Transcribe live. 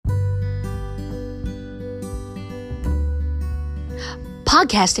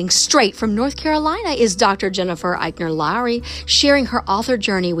Podcasting straight from North Carolina is Dr. Jennifer Eichner Lowry, sharing her author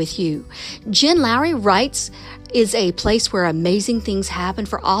journey with you. Jen Lowry Writes is a place where amazing things happen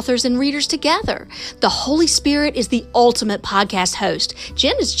for authors and readers together. The Holy Spirit is the ultimate podcast host.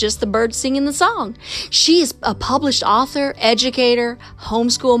 Jen is just the bird singing the song. She is a published author, educator,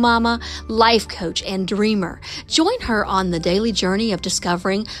 homeschool mama, life coach, and dreamer. Join her on the daily journey of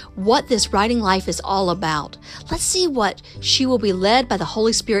discovering what this writing life is all about. Let's see what she will be led by the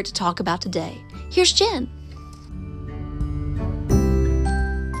Holy Spirit to talk about today. Here's Jen.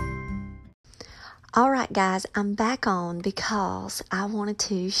 All right, guys, I'm back on because I wanted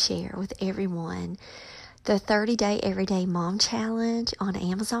to share with everyone the 30-day Everyday Mom Challenge on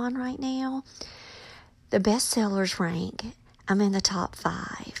Amazon right now. The bestsellers rank, I'm in the top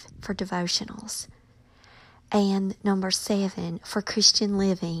 5 for devotionals and number 7 for Christian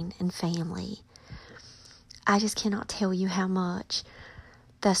living and family. I just cannot tell you how much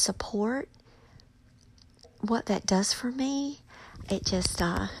the support, what that does for me. It just,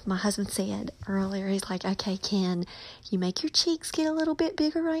 my husband said earlier, he's like, okay, can you make your cheeks get a little bit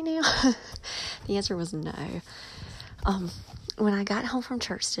bigger right now? The answer was no. When I got home from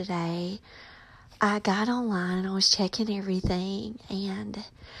church today, I got online and I was checking everything, and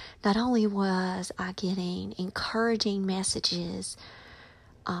not only was I getting encouraging messages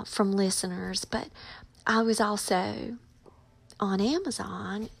from listeners, but I was also on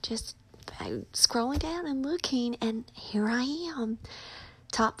Amazon just scrolling down and looking, and here I am,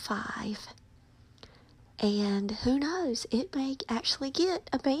 top 5. And who knows, it may actually get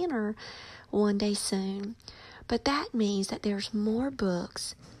a banner one day soon. But that means that there's more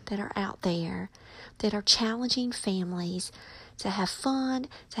books that are out there that are challenging families to have fun,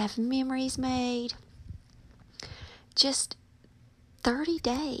 to have memories made. Just 30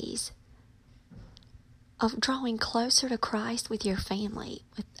 days of drawing closer to Christ with your family,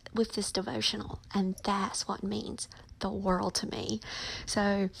 with this devotional, and that's what means the world to me.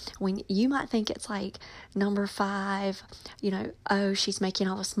 So when you might think it's like number 5, oh, she's making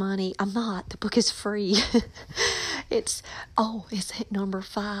all this money. I'm not. The book is free. It's at number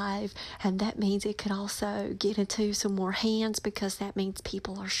 5, and that means it could also get into some more hands, because that means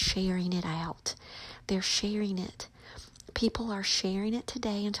people are sharing it out. They're sharing it. People are sharing it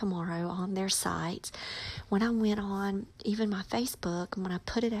today and tomorrow on their sites. When I went on even my Facebook, and when I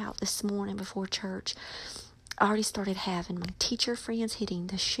put it out this morning before church, I already started having my teacher friends hitting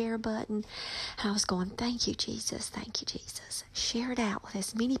the share button. And I was going, thank you, Jesus. Thank you, Jesus. Share it out with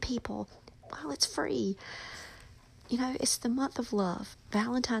as many people while it's free. It's the month of love.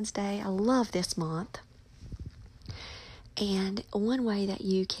 Valentine's Day. I love this month. And one way that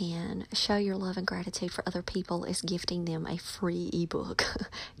you can show your love and gratitude for other people is gifting them a free ebook.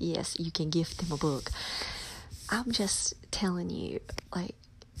 Yes, you can gift them a book. I'm just telling you,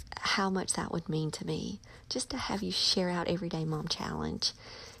 how much that would mean to me, just to have you share out Everyday Mom Challenge,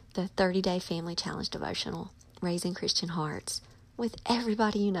 the 30-day Family Challenge devotional, Raising Christian Hearts, with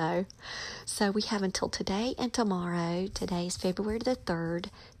everybody you know. So we have until today and tomorrow. Today is February the 3rd,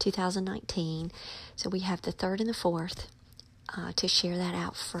 2019. So we have the 3rd and the 4th. To share that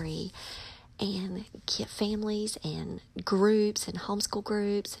out free, and get families and groups and homeschool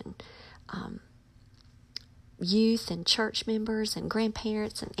groups and youth and church members and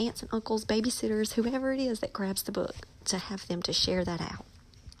grandparents and aunts and uncles, babysitters, whoever it is that grabs the book, to have them to share that out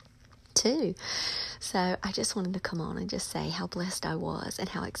too. So I just wanted to come on and just say how blessed I was and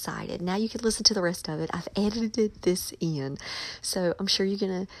how excited. Now you can listen to the rest of it. I've edited this in, so I'm sure you're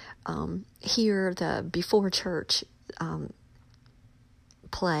going to hear the before church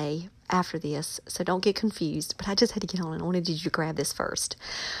play after this, so don't get confused, but I just had to get on and I wanted you to grab this first.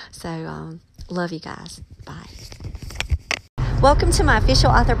 So love you guys. Bye. Welcome to my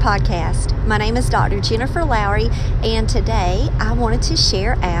official author podcast. My name is Dr. Jennifer Lowry, and today I wanted to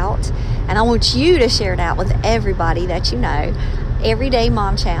share out, and I want you to share it out with everybody that you know. Everyday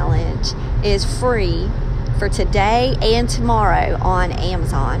Mom Challenge is free for today and tomorrow on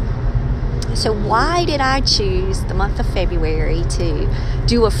Amazon. So why did I choose the month of February to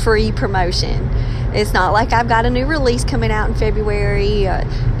do a free promotion? It's not like I've got a new release coming out in February.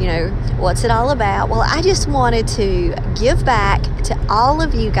 What's it all about? Well, I just wanted to give back to all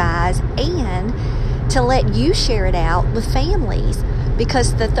of you guys and to let you share it out with families,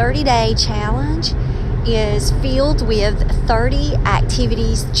 because the 30-day challenge is filled with 30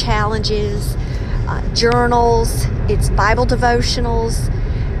 activities, challenges, journals, it's Bible devotionals.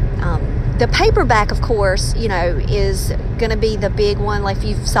 The paperback, of course, is going to be the big one. Like if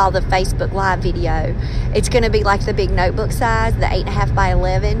you saw the Facebook Live video, it's going to be like the big notebook size, the 8.5 by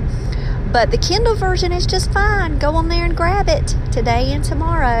 11. But the Kindle version is just fine. Go on there and grab it today and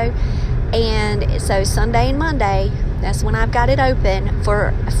tomorrow. And so Sunday and Monday, that's when I've got it open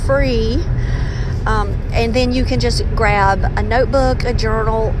for free. And then you can just grab a notebook, a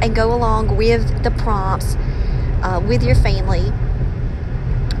journal, and go along with the prompts with your family.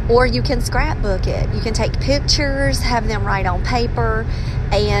 Or you can scrapbook it. You can take pictures, have them write on paper,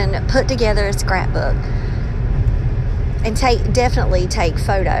 and put together a scrapbook. And definitely take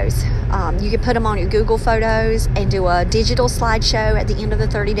photos. You can put them on your Google Photos and do a digital slideshow at the end of the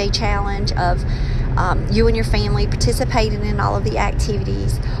 30-day challenge of you and your family participating in all of the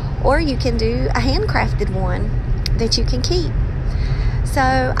activities. Or you can do a handcrafted one that you can keep. So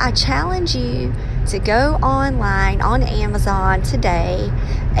I challenge you to go online on Amazon today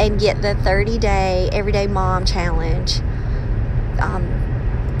and get the 30-day Everyday Mom Challenge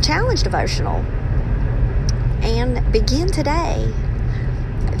challenge devotional. And begin today.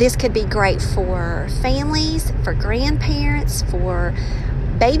 This could be great for families, for grandparents, for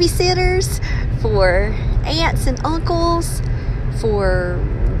babysitters, for aunts and uncles, for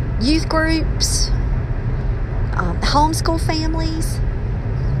youth groups, homeschool families.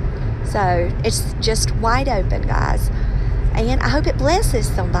 So it's just wide open, guys. And I hope it blesses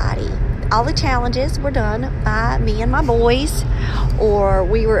somebody. All the challenges were done by me and my boys, or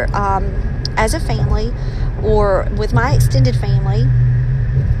we were as a family, or with my extended family,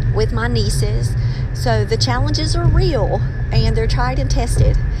 with my nieces. So the challenges are real and they're tried and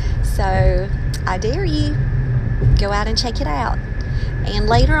tested. So I dare you, go out and check it out. And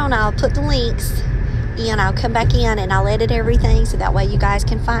later on I'll put the links in. I'll come back in and I'll edit everything so that way you guys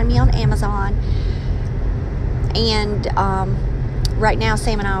can find me on Amazon. And right now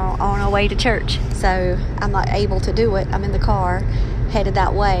Sam and I are on our way to church, so I'm not able to do it. I'm in the car headed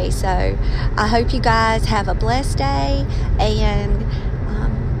that way. So I hope you guys have a blessed day and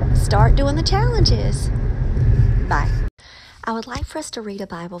start doing the challenges. Bye. I would like for us to read a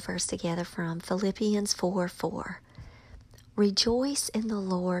Bible verse together from Philippians 4:4. Rejoice in the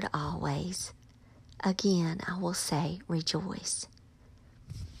Lord always. Again, I will say rejoice.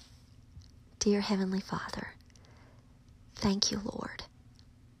 Dear Heavenly Father, thank you, Lord,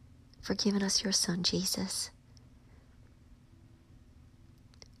 for giving us your Son, Jesus.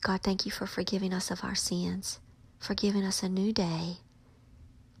 God, thank you for forgiving us of our sins, for giving us a new day.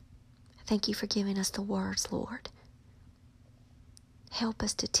 Thank you for giving us the words, Lord. Help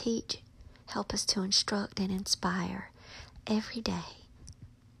us to teach, help us to instruct and inspire every day.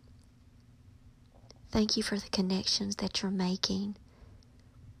 Thank you for the connections that you're making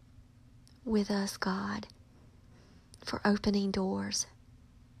with us, God, for opening doors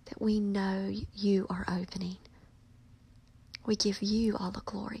that we know you are opening. We give you all the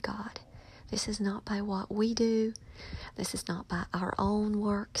glory, God. This is not by what we do. This is not by our own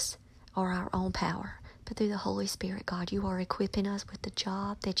works or our own power, but through the Holy Spirit, God. You are equipping us with the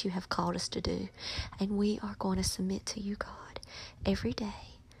job that you have called us to do. And we are going to submit to you, God, every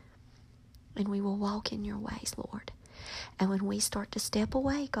day. And we will walk in your ways, Lord. And when we start to step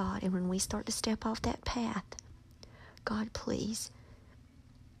away, God, and when we start to step off that path, God, please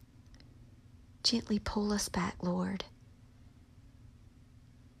gently pull us back, Lord.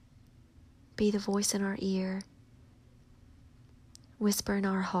 Be the voice in our ear. Whisper in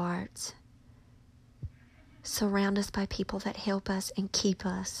our hearts. Surround us by people that help us and keep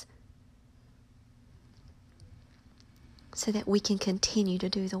us so that we can continue to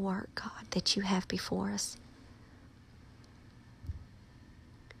do the work, God, that you have before us.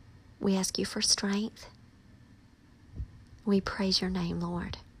 We ask you for strength. We praise your name,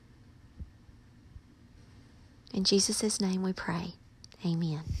 Lord. In Jesus' name we pray.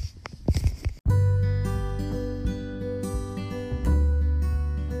 Amen.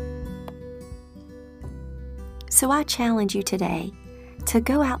 So I challenge you today to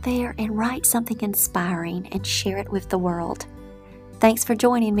go out there and write something inspiring and share it with the world. Thanks for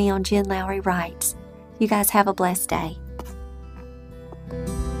joining me on Jen Lowry Writes. You guys have a blessed day.